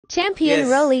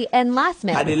Championrolie and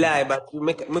lasmid. I dey lie, but you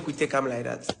make we take him like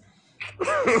that.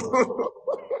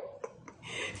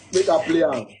 Make a play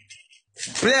out.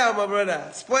 Play out, my brother.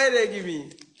 Spoil it, give me.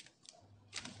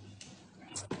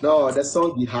 No, the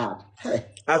song be hard. Hey.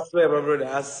 I swear, my brother.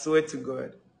 I swear to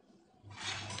God.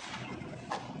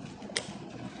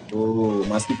 Oh,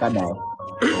 my speaker now.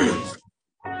 Oh.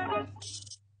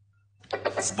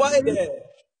 Spoil it.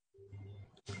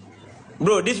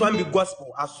 Bro, this one be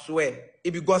gospel. I swear.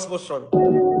 It be gospel song.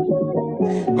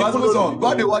 Gospel song.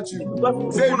 God they watch you.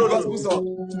 Say it be gospel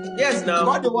song. Yes, now.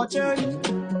 God they watch you.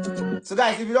 So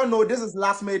guys, if you don't know, this is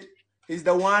Lasmid. He's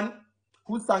the one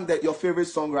who sang your favorite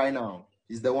song right now.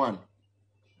 He's the one.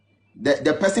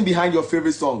 The person behind your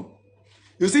favorite song.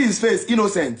 You see his face,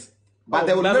 innocent. But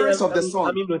the lyrics of the song.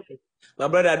 I'm innocent. My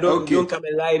brother, don't come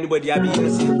and lie anybody. I be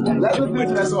innocent. Let's listen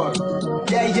to the song.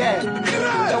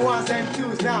 Yeah. The ones and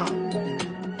twos now.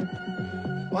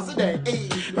 What's it then? Hey.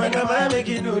 When I make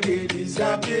it no day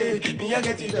disappear, me I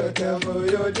get it out for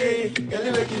your day. Girl,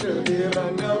 you make it no day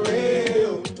run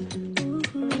away.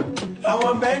 I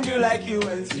want bend you like you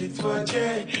and sit for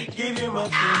chair. Give you my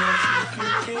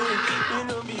phone, you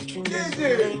know be true.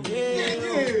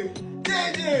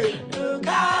 JJ,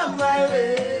 come my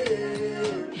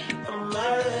way. I'm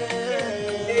my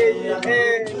way.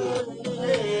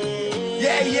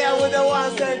 Yeah, with the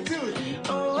ones and twos.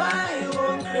 Oh, I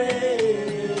won't crazy.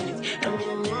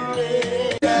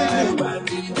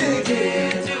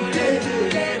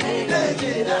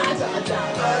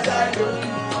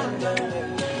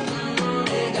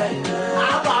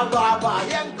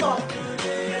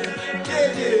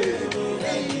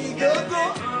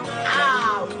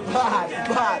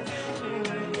 Bad.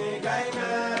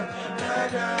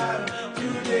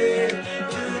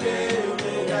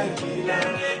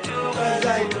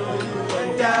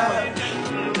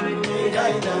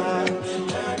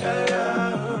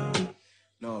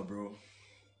 No, bro.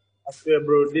 I swear,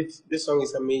 bro, this song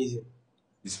is amazing.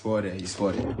 He's for there.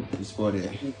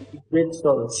 Great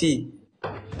song. See,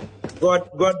 God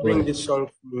bring this song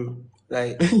to me.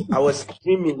 Like I was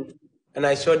streaming and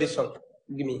I saw this song.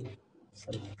 Give me.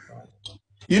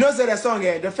 You know, say the song,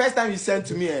 the first time you sent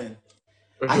to me,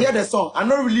 I hear the song. I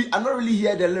not really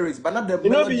hear the lyrics, but not the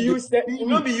melody. You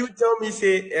know, you tell me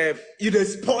say you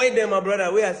just spoil them, my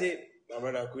brother. Where I say, my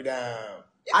brother, cool down.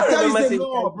 I tell you, say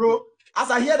no, bro. As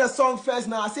I hear the song first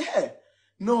now, I say, hey,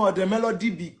 no, the melody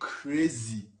be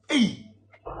crazy. Hey.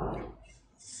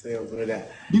 Say, brother.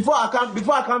 Before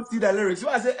I come see the lyrics,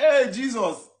 I say, hey,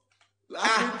 Jesus.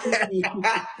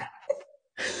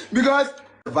 Because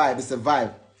it's a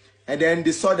vibe. And then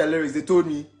they saw the lyrics, they told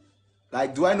me,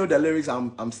 like, do I know the lyrics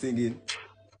I'm singing?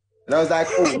 And I was like,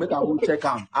 oh, make I go check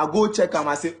them. I go check them,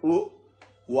 I say, oh,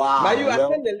 wow. But I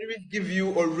send the lyrics give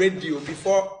you a radio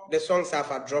before the songs have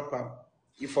a drop them.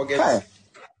 You forget. Hey.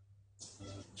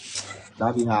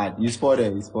 That be hard. You spot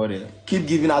it. Keep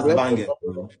giving us bangers,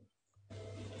 bro.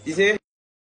 You say?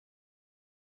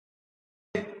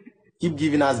 Keep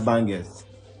giving us bangers.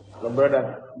 My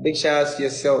brother, big shout out to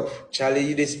yourself. Charlie,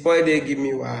 you dey spoil they give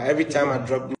me wow. Every time I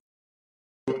drop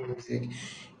music,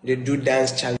 they do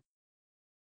dance challenges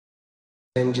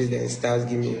and stars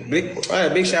give me. Big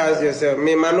shout out to yourself.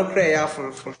 Me man no cry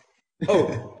from.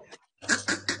 Oh.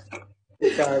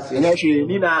 And actually,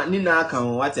 Nina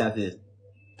can what you say?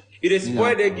 You dey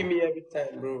spoil they give me every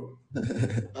time, bro.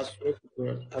 I swear to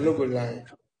God. I'm not gonna lie.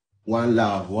 One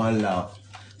love.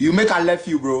 You make I left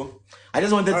you, bro. I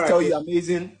just wanted to tell you,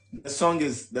 amazing. The song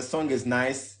is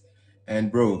nice, and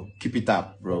bro, keep it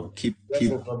up, bro. Keep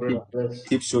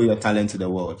show your talent to the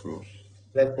world, bro.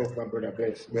 Bless my brother,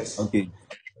 bless. Okay,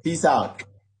 peace out.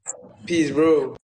 Peace, bro.